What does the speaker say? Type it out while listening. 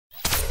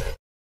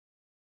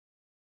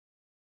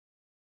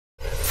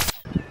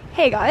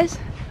Hey guys,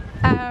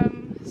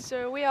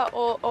 so we are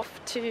all off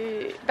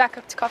back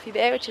up to Coffee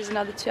Bay, which is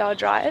another 2-hour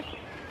drive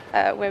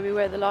where we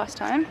were the last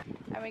time,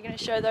 and we're going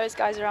to show those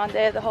guys around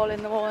there, the hole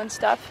in the wall and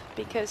stuff,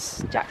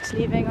 because Jack's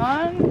leaving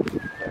on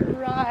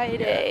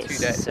Friday, 2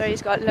 days. So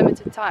he's got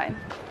limited time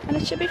and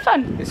it should be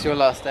fun. It's your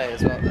last day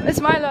as well, though. It's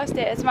my last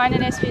day, it's mine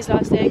and SV's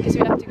last day because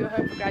we have to go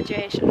home for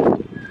graduation,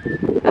 so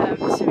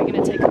we're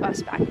going to take a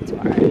bus back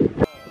tomorrow.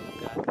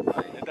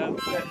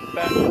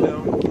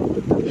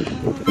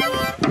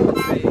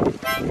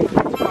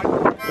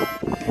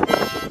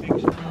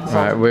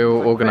 Right, we're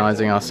all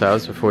organising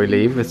ourselves before we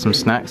leave with some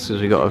snacks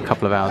because we've got a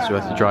couple of hours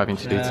worth of driving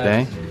to do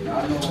today.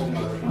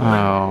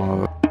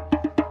 Oh.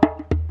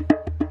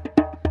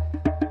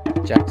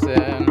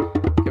 Jackson,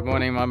 good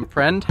morning my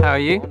friend, how are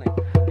you? Good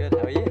morning. Good,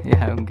 how are you?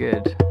 Yeah, I'm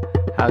good.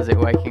 How's it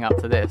waking up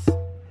to this?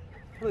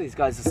 Well, these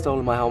guys have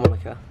stolen my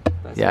harmonica.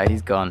 Yeah,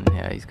 he's gone.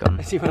 Yeah, he's gone.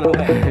 He went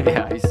away.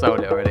 Yeah, he's sold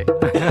it already.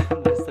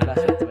 That's the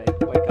best way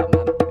to wake up,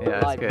 man.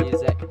 Yeah, live good.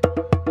 music,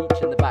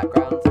 beach in the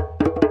background.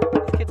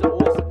 These kids are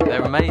awesome.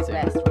 They're amazing.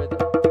 Best rhythm.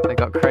 They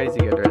got crazy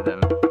good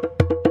rhythm.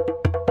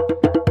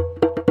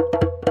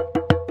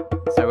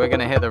 So we're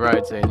gonna hit the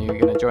road soon. You're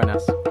gonna join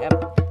us. Yep.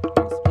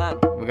 What's the plan?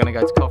 We're gonna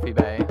go to Coffee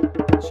Bay,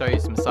 show you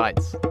some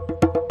sights.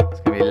 It's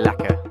gonna be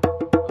lekker.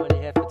 I'm only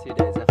here for 2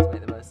 days. I have to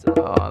make the most of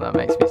it. Oh, that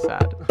makes me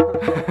sad.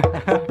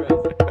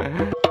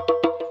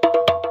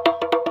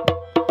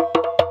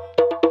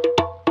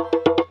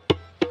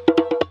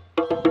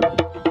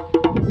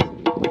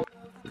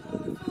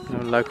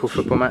 Local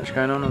football match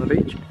going on the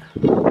beach.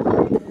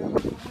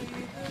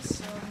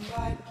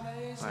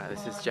 Right,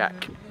 this is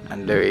Jack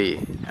and Louis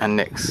and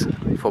Nick's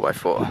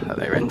 4x4 that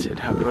they rented.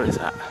 How good is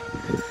that?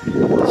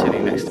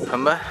 Sitting next to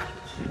Pumba.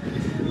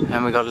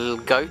 And we got a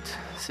little goat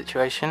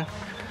situation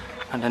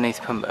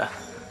underneath Pumba.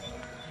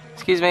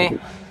 Excuse me,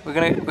 we're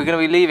gonna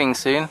be leaving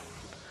soon.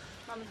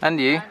 And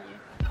you.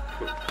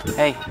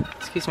 Hey,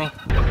 excuse me.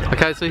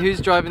 Okay, so who's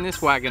driving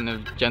this wagon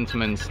of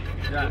gentlemen's?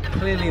 Yeah,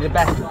 clearly the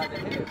best driver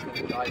here is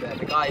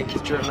the guy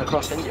who's driven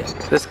across India.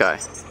 This guy?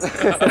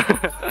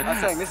 I'm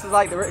saying this is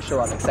like the rickshaw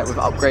one except with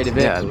upgraded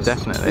vehicles. Yeah,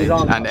 definitely.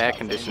 And air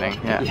conditioning,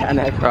 yeah. Yeah, and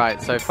air conditioning.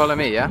 Right, so follow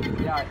me, yeah?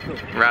 Yeah, cool.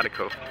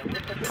 Radical.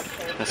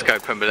 Let's go,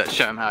 Pumba, let's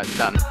show him how it's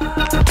done.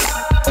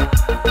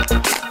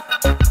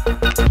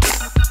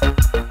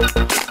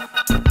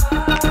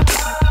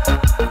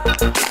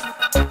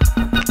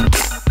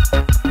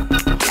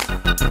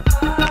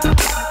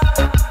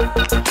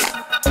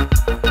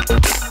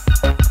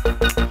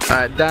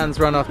 Alright, Dan's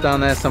run off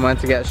down there somewhere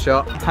to get a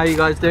shot. How you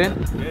guys doing?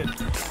 Good.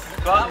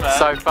 Fun, man.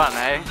 So fun,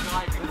 eh?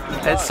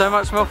 It's so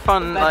much more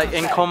fun like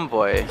in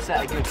convoy.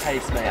 Set a good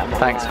pace, mate.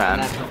 Thanks, man.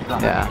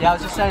 Yeah. Yeah, I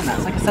was just saying that.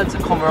 It's like a sense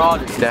of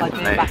camaraderie. It's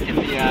Definitely. like being back in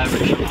the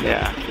rickshaw.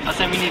 Yeah. I was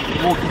saying we need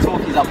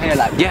walkie-talkies up here,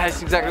 like. Yeah,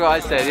 it's exactly what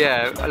I said,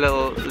 yeah. A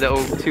little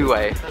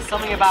two-way. There's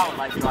something about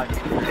like driving.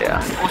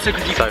 Yeah. Also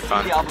because you So can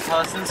fun. see the other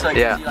person, so it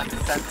Yeah. gives you like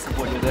a sense of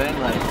what you're doing.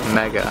 Like.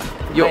 Mega.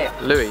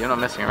 Louis, you're not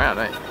messing around,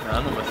 are you? No,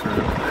 I'm not messing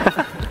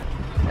around.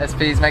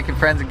 SP's making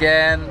friends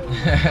again.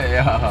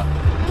 Yeah.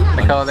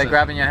 Nicole, they're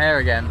grabbing your hair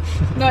again.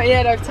 Not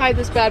yet, I've tied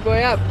this bad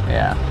boy up.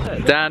 Yeah.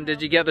 Dan,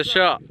 did you get the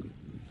shot?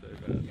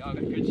 Yeah, I got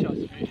good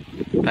shots.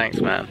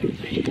 Thanks, man.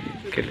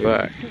 Good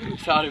work.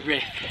 Started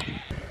rip.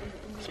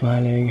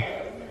 Smiling.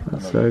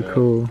 That's so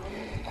cool.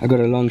 I got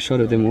a long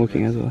shot of them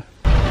walking as well.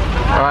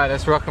 Alright,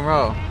 let's rock and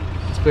roll.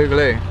 It's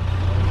Boogaloo.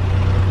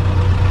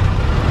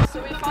 So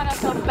we find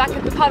ourselves back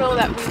at the puddle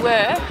that we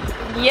were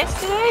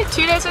yesterday,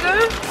 2 days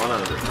ago.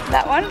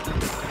 That one.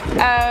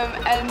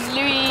 And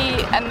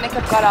Louis and Nick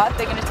have got out.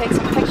 They're going to take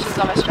some pictures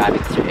of us driving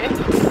through.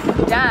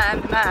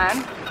 Dan, the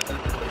man,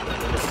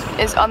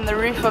 is on the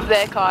roof of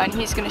their car and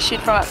he's going to shoot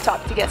from up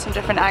top to get some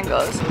different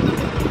angles.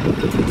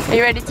 Are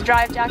you ready to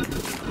drive, Jack?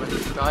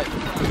 Right.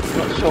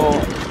 Not sure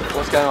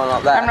what's going on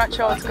up there. I'm not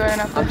sure what's going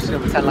on. I'm just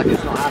going to pretend like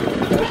it's not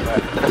happening.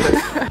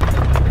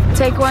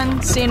 Take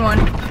one, scene one.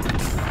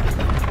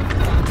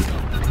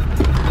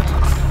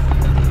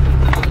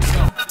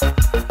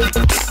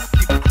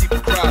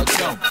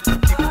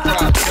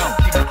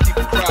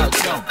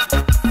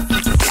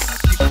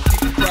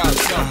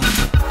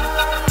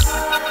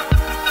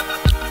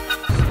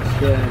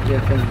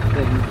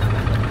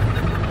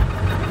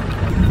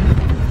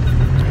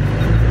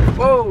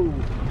 Whoa!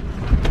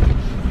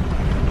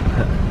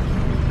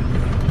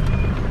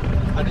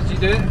 How did you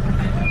do it?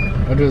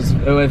 It was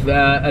with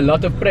a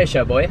lot of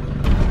pressure, boy.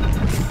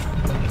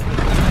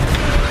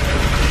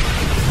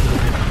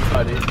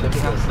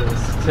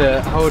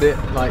 To hold it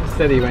like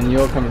steady when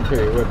you're coming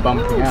through, we're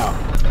bumping out.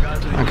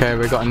 Okay,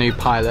 we've got a new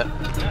pilot.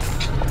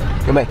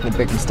 You're making a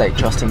big mistake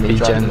trusting me. Be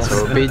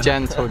gentle, be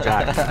gentle,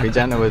 Jack. Be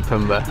gentle with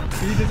Pumba.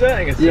 Are you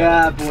deserting us?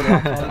 Yeah, I bought it.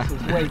 Oh, this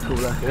was way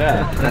cooler.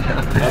 Yeah.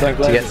 I don't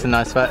Did you get some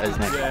nice photos,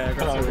 Nick? Yeah, I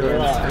got some good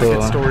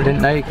ones. Cool.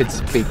 Didn't know you could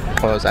speak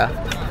Xhosa.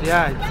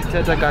 Yeah, he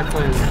said like I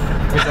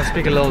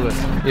speak a little bit.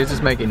 You're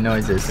just making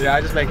noises. Yeah,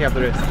 I just making up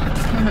the rest.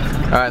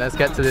 Alright, let's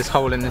get to this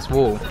hole in this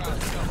wall.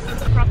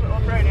 Proper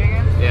off-roading.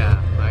 Yeah,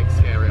 like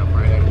scary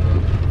off-roading.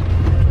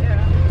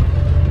 Yeah.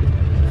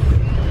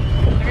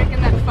 I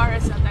reckon that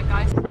forest up that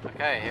guy's.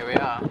 Okay, here we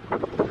are.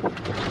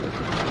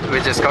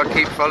 We just got to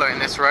keep following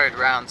this road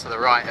round to the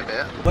right a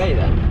bit. Wait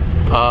then.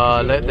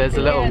 Oh, look, there's a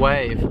little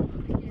wave.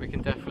 We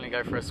can definitely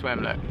go for a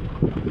swim, look.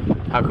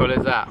 How cool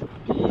is that?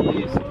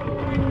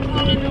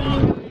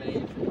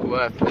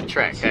 Worth the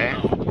trek, eh?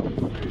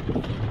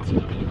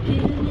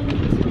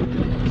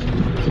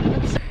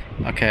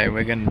 Okay,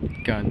 we're going to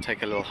go and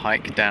take a little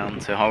hike down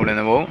to Hole in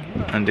the Wall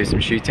and do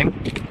some shooting.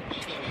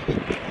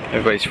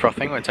 Everybody's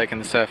frothing, we're taking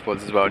the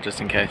surfboards as well,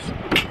 just in case.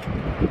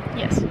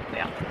 Yes, we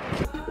are.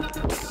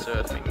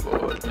 Surfing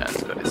board,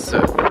 Dan's got his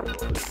surfing board.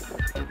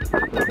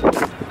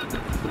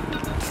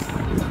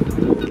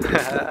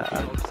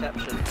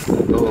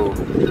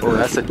 Oh,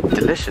 that's a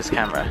delicious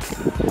camera.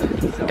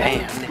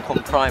 Damn.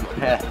 Nikon Prime on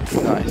here.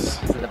 Nice.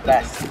 These are the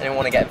best. Anyone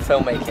want to get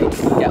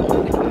filmmaking, get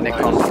on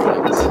Nikon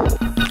Prime.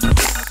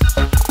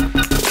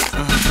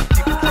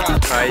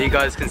 Right, you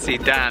guys can see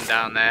Dan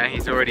down there.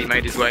 He's already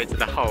made his way to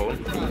the hole.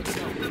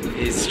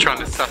 He's trying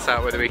to suss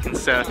out whether we can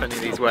surf any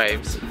of these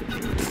waves.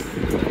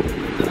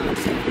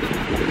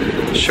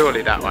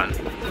 Surely that one.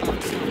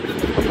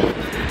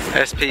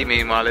 SP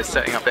meanwhile is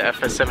setting up the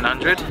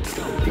FS700.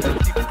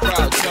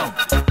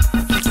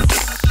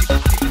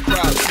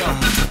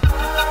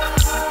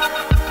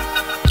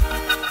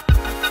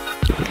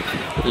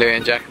 Louis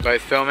and Jack are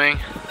both filming.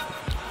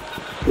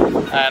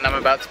 And I'm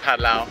about to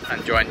paddle out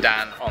and join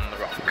Dan on the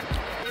rock.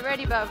 You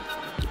ready, bub?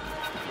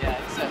 Yeah,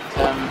 except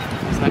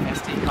there's no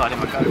SD card in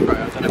my GoPro,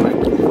 I don't know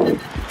where.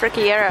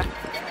 Fricky error.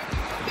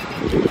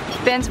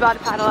 Ben's about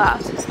to paddle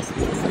out.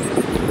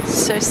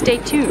 So stay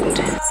tuned.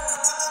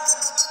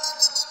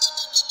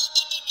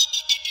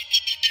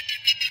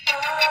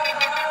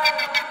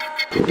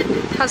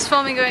 How's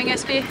filming going,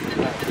 SP? I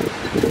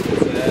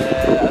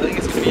think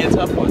it's going to be a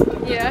tough one.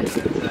 Yeah.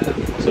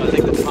 So I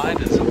think the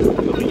tide is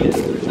coming in.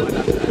 So I'd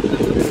have to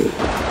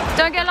actually...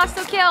 Don't get lost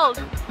or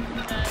killed,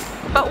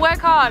 but work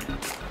hard.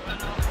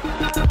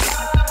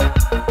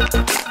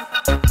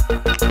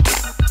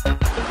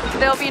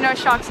 There'll be no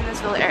sharks in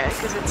this little area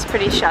because it's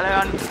pretty shallow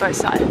on both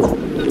sides.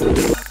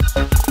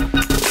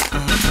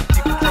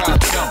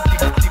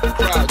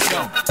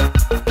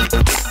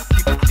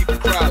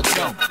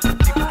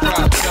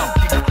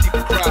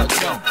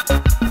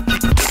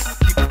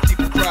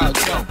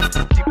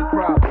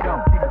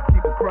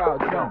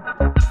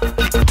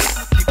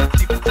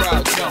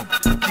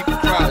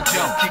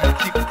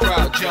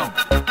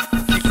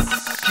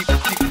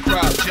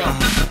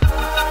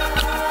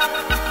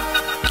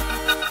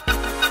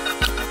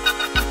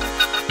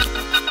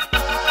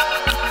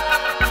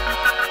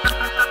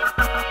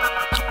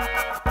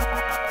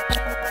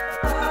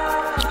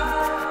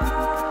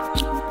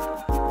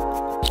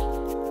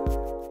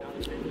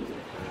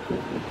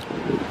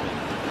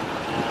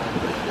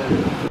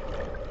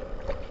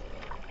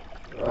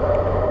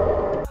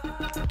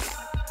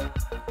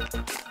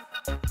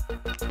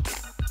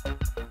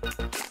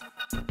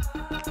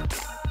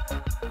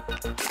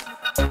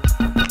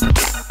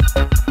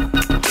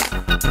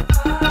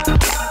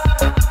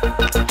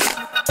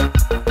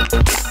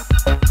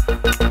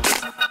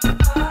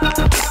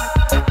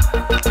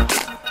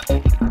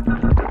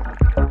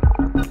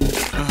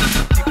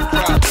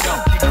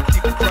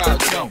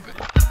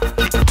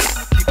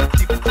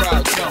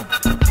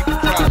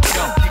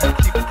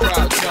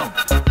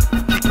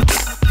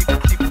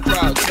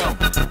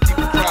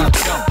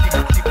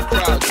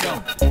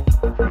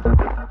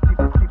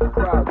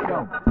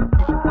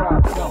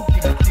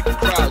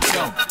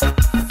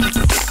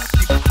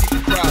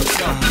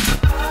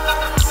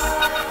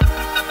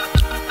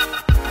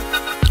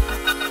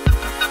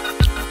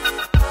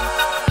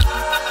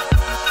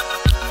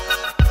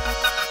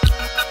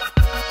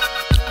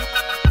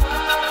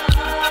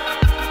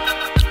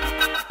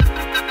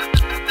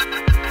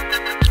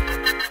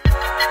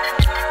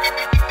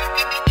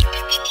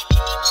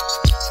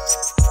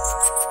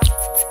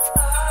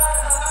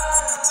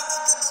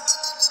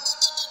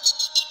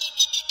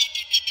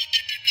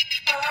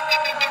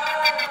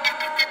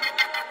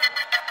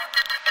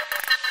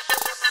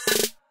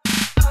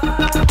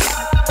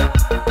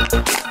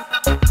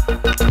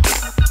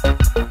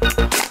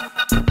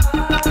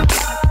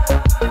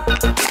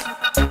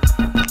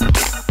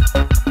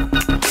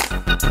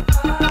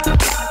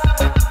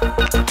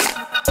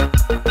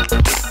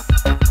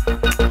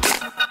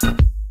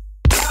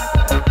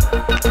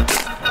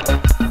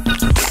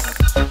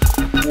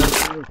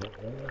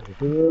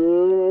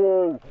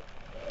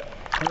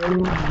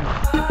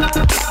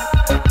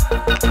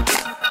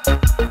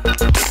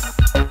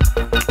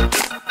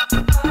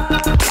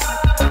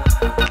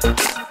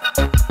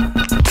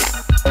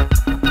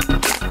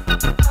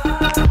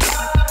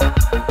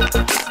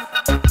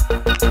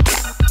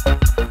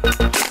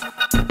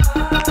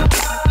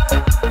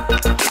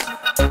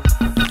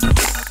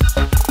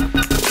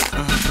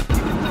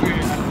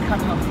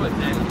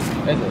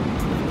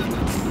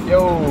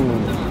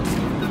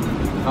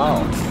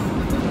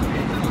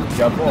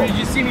 Did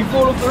you see me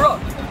fall off the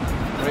rock?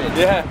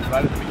 Yeah,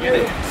 right at the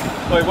beginning.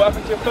 Wait, what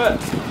happened to your foot?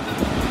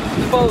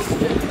 Well,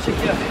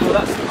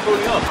 that's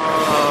falling off.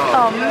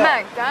 Oh,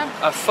 Meg, Dan.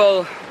 I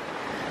fell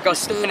got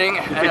standing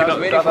and I was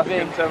waiting for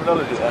big.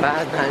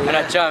 And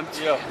I jumped,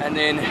 and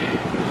then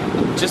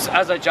just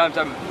as I jumped,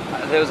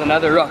 there was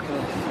another rock.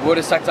 And the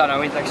water sucked out and I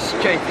went like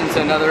straight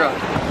into another rock.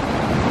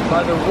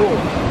 By the wall,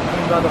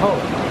 by the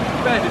hole.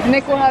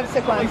 Nick will have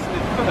sick ones.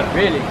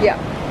 Really? Yeah.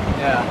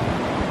 Yeah.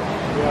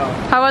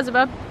 How was it,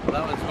 bub? Well,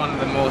 that was one of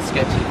the more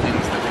sketchy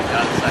things that we've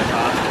done so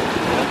far.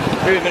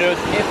 But it was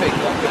epic.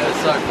 It was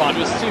so fun. It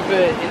was super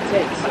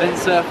intense. I didn't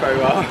surf very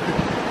well.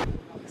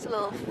 It's a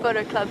little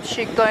photo club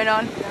shoot going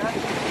on.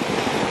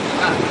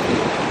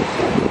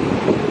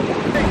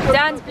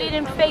 Dan's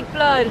bleeding fake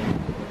blood.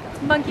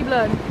 It's monkey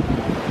blood.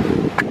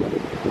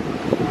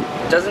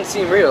 Doesn't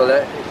seem real,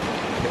 though.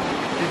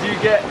 Did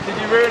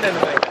you ruin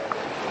anything?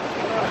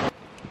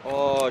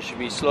 Oh, should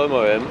we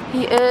slow-mo him?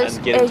 He is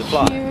and get him to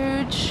fly?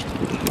 Huge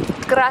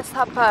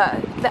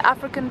grasshopper, the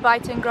African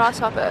biting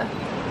grasshopper.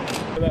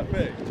 That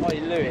big? Oh,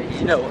 Louis,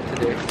 you know what to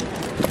do.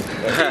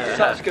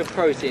 Such good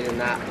protein in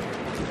that.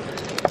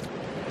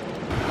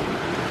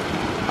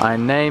 I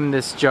named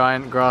this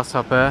giant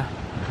grasshopper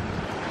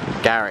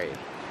Gary.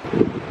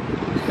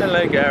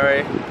 Hello,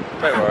 Gary.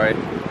 Don't worry.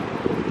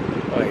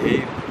 Oh,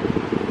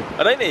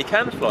 I don't think he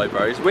can fly,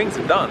 bro. His wings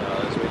are done.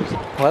 Oh, his wings.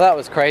 Well, that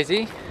was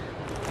crazy.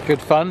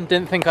 Good fun.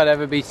 Didn't think I'd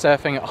ever be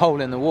surfing at hole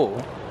in the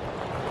wall.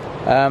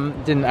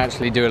 Didn't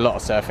actually do a lot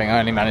of surfing. I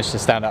only managed to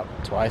stand up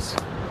twice.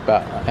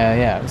 But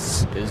yeah, it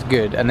was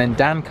good. And then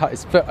Dan cut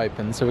his foot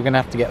open, so we're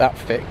gonna have to get that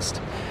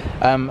fixed.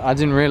 I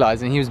didn't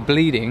realise, and he was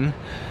bleeding.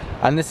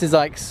 And this is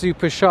like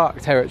super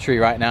shark territory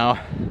right now.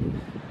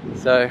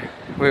 So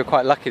we were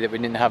quite lucky that we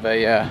didn't have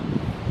a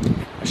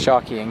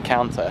sharky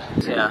encounter.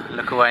 Yeah,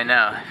 look away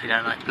now if you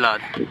don't like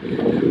blood.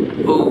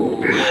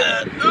 Ooh.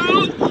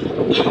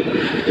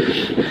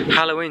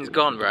 Halloween's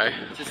gone, bro.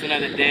 Just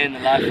another day in the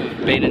life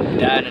of Ben and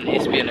Dan and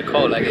Espy and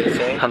Nicole, like they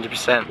say.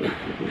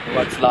 100%.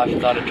 What's life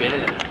without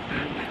adrenaline?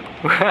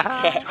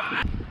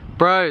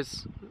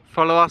 Bros,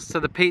 follow us to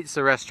the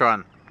pizza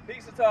restaurant.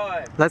 Pizza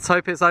time! Let's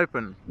hope it's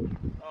open.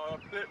 Oh,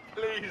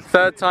 please.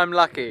 Third time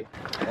lucky.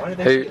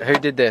 Who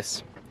did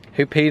this?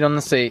 Who peed on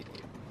the seat?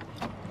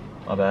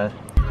 My bad.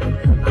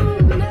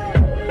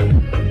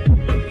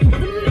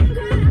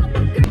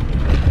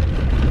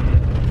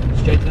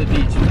 Straight to the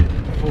beach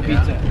for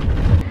pizza.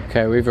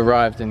 Okay, we've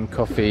arrived in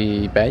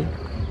Coffee Bay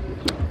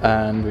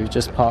and we've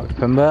just parked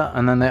Pumba,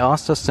 and then they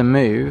asked us to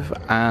move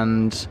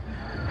and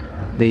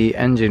the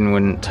engine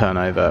wouldn't turn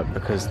over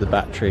because the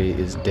battery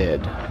is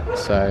dead.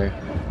 So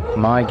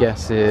my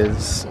guess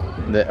is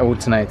the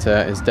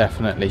alternator is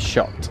definitely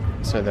shot,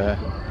 so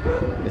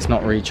it's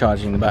not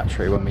recharging the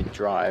battery when we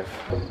drive.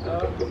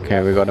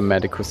 Okay, we've got a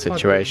medical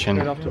situation.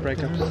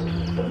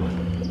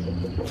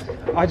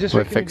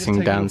 We're fixing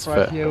Dan's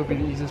foot.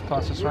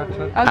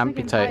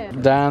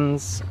 Amputate.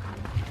 Dan's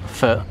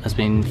foot has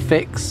been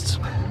fixed.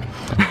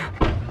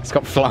 It's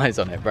got flies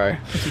on it, bro.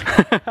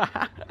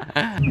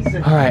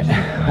 Alright,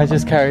 I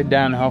just carried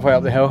Dan halfway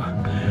up the hill.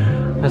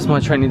 That's my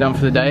training done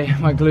for the day.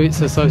 My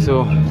glutes are so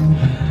sore.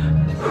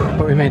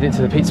 But we made it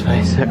to the pizza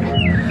place.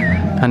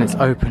 And it's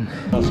open.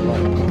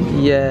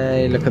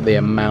 Yay, look at the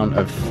amount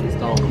of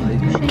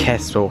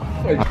Kestel.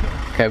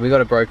 Okay, we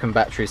got a broken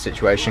battery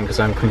situation because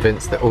I'm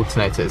convinced the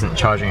alternator isn't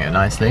charging it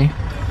nicely.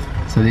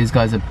 So these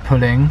guys are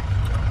pulling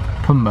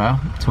Pumba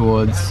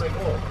towards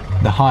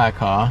the hire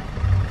car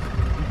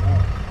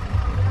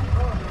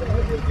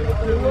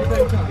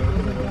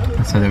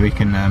so that we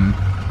can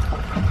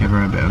give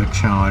her a bit of a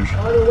charge.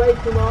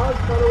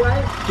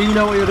 Do you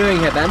know what you're doing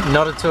here, Ben?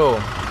 Not at all.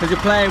 Because you're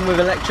playing with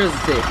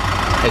electricity.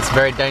 It's a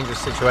very dangerous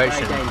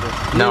situation. Very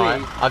dangerous. No,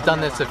 Louis, I've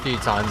done this a few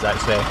times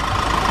actually.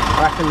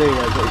 I reckon Louis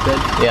knows what he's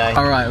doing. Yeah.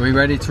 Alright, are we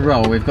ready to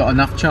roll? We've got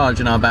enough charge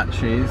in our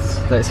batteries.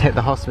 Let's hit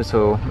the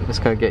hospital. Let's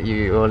go get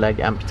your leg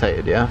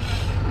amputated, yeah?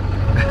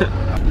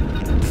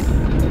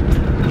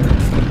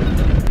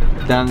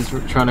 Dan's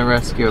trying to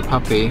rescue a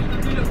puppy.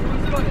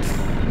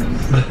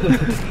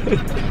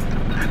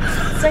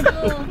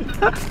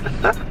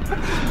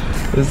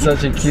 It's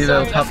such a cute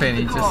little puppy and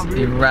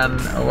he ran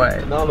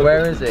away.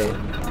 Where is he?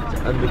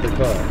 Under the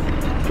car.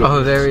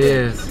 Oh, there he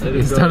is.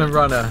 He's done a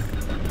runner.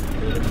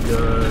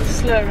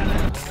 Slow runner.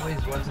 I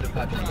always wanted a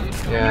puppy.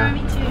 Yeah. Me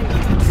too.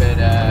 But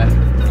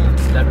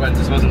that one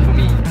just wasn't for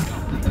me.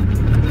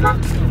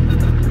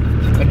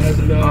 It has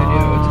no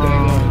idea what's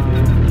going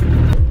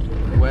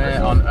on. Where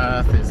on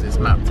earth is this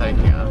map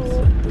taking us?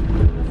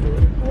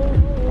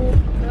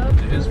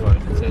 It is fine.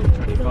 It says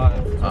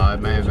 25. Oh, I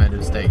may have made a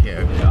mistake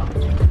here. Yeah.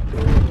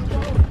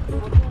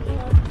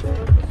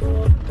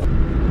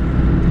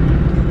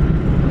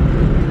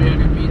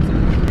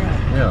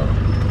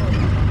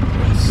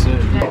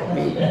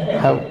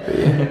 Healthy.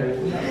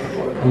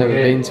 I've never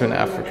been to an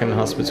African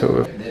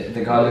hospital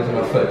The guy looked at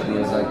my foot and he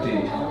was like,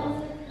 dude.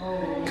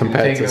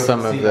 compared to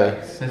some of the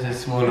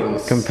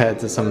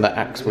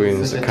axe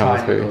wounds that come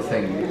through.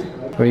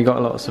 Well, you got a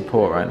lot of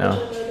support right now.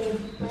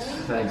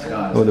 Thanks,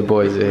 guys. All the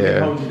boys are here.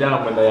 Calm you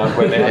down when they have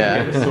to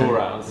get the saw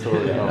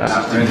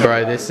out.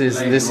 Bro, this is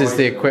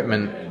the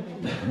equipment.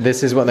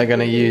 This is what they're going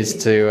to use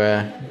to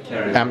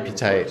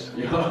amputate.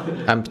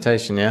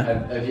 Amputation,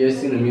 yeah? Have you ever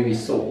seen the movie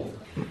Saw?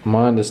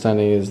 My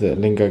understanding is that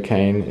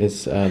lingocaine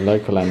is a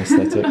local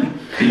anaesthetic.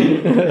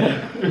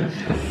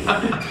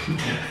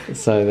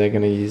 So they're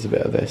going to use a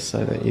bit of this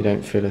so that you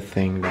don't feel a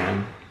thing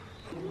down.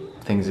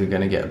 Things are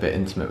going to get a bit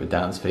intimate with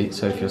Dan's feet,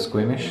 so if you're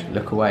squeamish,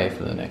 look away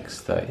for the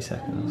next 30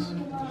 seconds.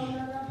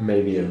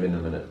 Maybe in a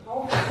minute.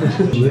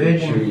 Should we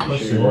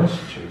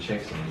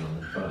check something on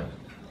the phone?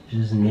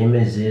 His name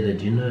is Zeta,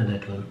 do you know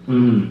that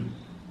one?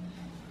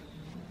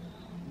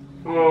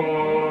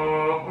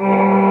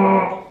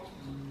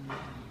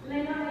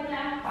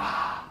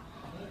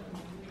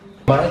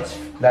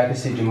 Like I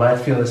said, you might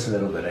feel this a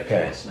little bit,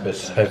 okay? But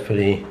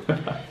hopefully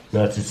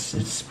not.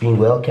 It's been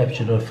well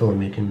captured on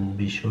film, you can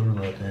be sure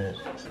about that.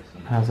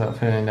 How's that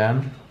feeling,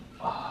 Dan?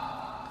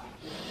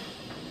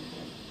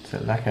 Is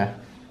it lekker?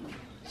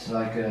 It's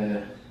like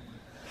a...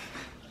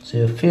 So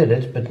you feel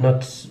it, but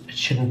not. It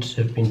shouldn't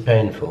have been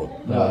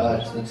painful. No,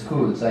 it's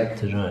cool. It's like...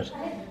 That's right.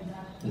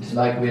 It's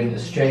like when a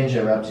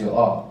stranger rubs your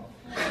arm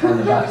on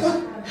the bus.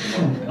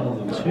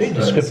 It's very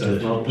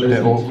descriptive. A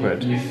bit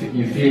awkward. You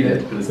feel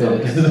it, but it's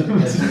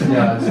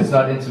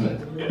not intimate.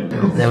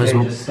 That was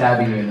just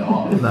stabbing you in the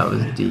arm. That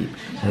was deep.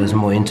 That was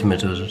more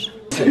intimate, was it?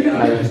 How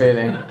are you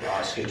feeling?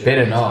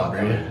 Better not,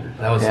 bro.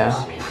 That was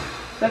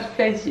That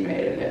face you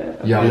made of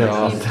it. Yeah,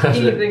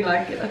 Anything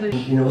like it. I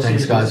think. You know,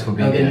 thanks guys for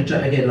being here.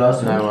 Again,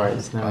 last No one.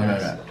 worries, no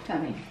worries.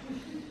 Tammy.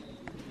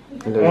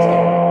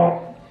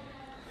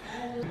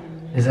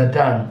 Is that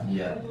done?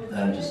 Yeah,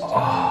 I'm just...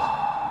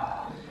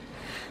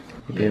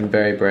 You've been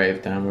very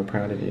brave, Dan. We're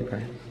proud of you,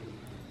 bro.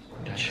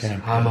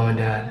 Hi, Mum and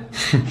Dad.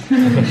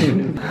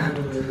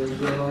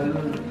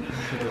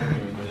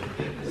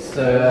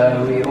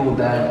 So we all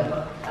done,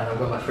 and I've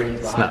got my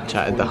friends.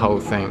 Snapchatted the whole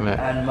thing, look.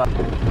 And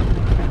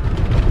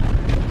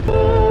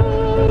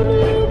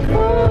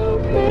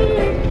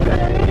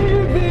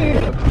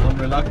I'm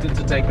reluctant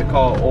to take the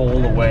car all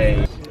the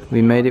way.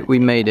 We made it, we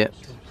made it.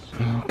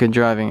 Good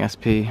driving,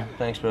 SP.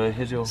 Thanks, bro.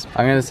 Here's yours.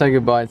 I'm going to say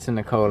goodbye to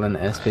Nicole and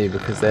SP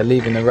because they're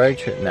leaving the road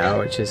trip now,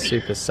 which is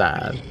super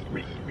sad.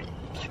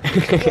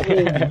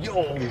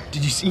 Yo,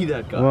 did you see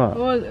that guy? What? What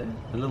was it?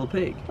 A little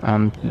pig.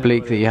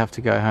 Bleak that you have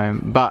to go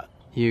home, but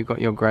you got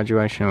your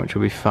graduation, which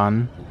will be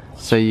fun.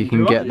 So you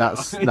can get that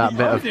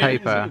bit of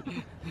paper.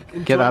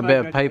 Get that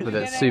bit of paper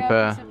that's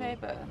super.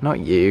 Not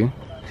you.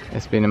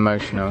 It's been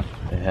emotional.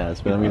 It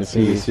has, but I'm going to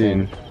See you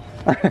soon.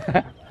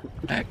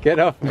 Get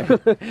off me.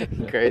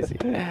 Crazy.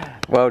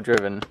 Well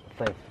driven.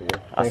 Thanks,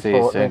 I'll see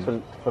you soon.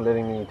 Thanks for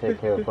letting me take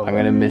care of I'm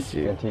going to miss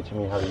you. and teaching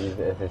me how to use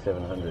the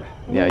FA700.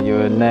 Yeah, you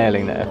were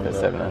nailing the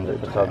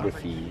FA700.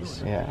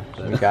 Photographies. Yeah,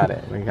 we got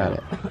it. We got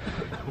it.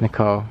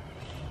 Nicole.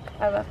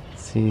 Ever.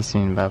 See you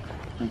soon, bub.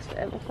 Thanks for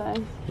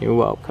everything. You're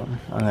welcome.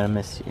 I'm going to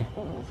miss you.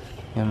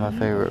 You're my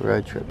favourite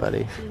road trip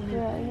buddy.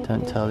 Yeah.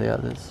 Don't tell the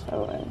others.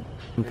 Oh, wait.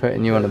 I'm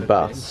putting you on a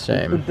bus.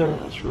 Shame.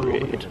 That's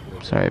rude.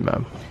 Sorry,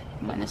 bub.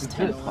 Minus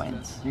 10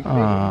 points.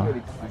 Aww.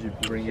 Would you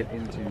bring it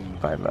into...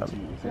 Bye, bub.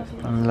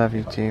 I love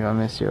you too. I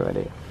miss you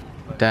already.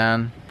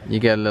 Dan, you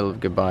get a little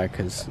goodbye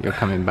because you're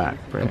coming back.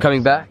 I'm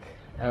coming back.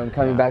 And I'm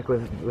coming back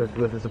with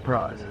a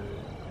surprise.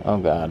 Oh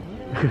God.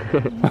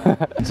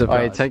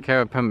 Alright, take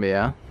care of Pumba,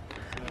 yeah?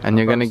 And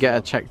you're gonna get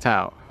her checked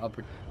out.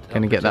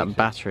 Gonna get that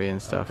battery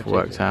and stuff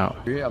worked out.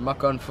 Yeah, I'm not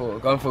going for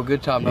a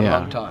good time, but a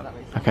long time.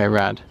 Okay,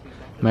 rad.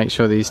 Make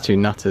sure these two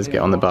nutters get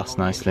on the bus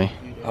nicely.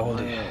 I will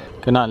do.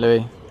 Good night,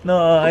 Louis.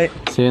 Night.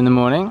 See you in the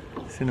morning.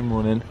 See you in the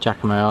morning.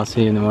 Giacomo, I'll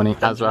see you in the morning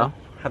as well.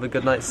 Have a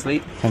good night's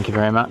sleep. Thank you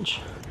very much.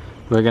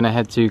 We're gonna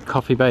head to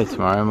Coffee Bay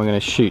tomorrow and we're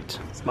gonna shoot.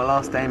 It's my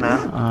last day,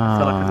 man. I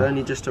feel like I've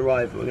only just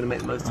arrived, but we're going to make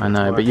the most of it. I know,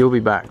 tomorrow. but you'll be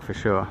back for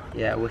sure.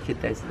 Yeah,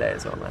 wicked day today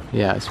as well, man.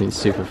 Yeah, it's been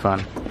super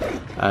fun.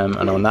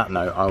 And on that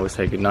note, I will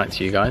say good night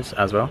to you guys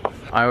as well.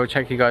 I will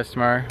check you guys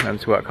tomorrow.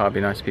 Remember to work hard,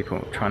 be nice to people,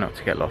 try not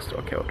to get lost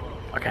or killed.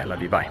 Okay, I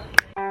love you, bye.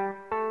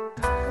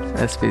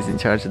 SP's in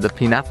charge of the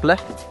pineapple.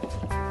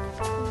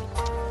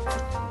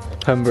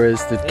 Pumba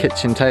is the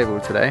kitchen table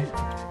today.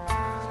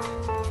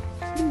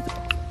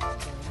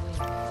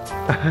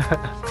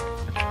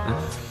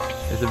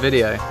 There's a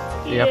video,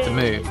 you have to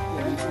move.